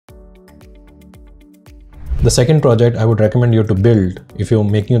The second project I would recommend you to build if you're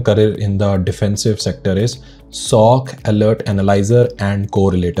making a career in the defensive sector is SOC Alert Analyzer and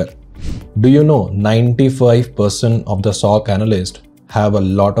Correlator. Do you know 95% of the SOC analysts have a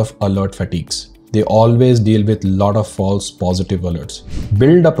lot of alert fatigues? They always deal with a lot of false positive alerts.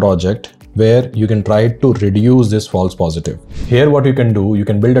 Build a project where you can try to reduce this false positive. Here what you can do, you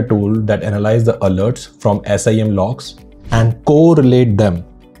can build a tool that analyzes the alerts from SIEM logs and correlate them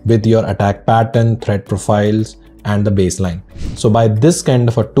with your attack pattern, threat profiles, and the baseline. So by this kind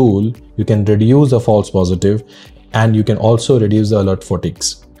of a tool, you can reduce the false positive and you can also reduce the alert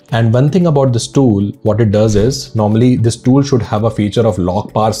fatigues. And one thing about this tool, what it does is, normally this tool should have a feature of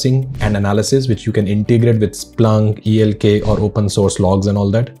log parsing and analysis, which you can integrate with Splunk, ELK, or open source logs and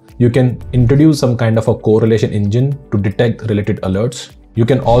all that. You can introduce some kind of a correlation engine to detect related alerts. You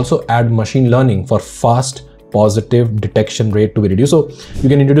can also add machine learning for fast positive detection rate to be reduced. So you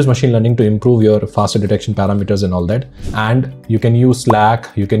can introduce machine learning to improve your faster detection parameters and all that. And you can use Slack,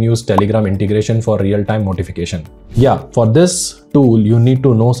 you can use Telegram integration for real-time notification. Yeah, for this tool, you need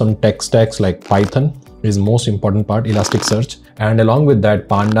to know some tech stacks like Python is most important part, Elasticsearch, and along with that,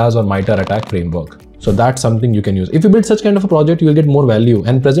 Pandas or MITRE ATT&CK framework. So that's something you can use. If you build such kind of a project, you will get more value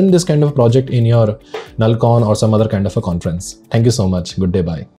and present this kind of a project in your NullCon or some other kind of a conference. Thank you so much. Good day. Bye.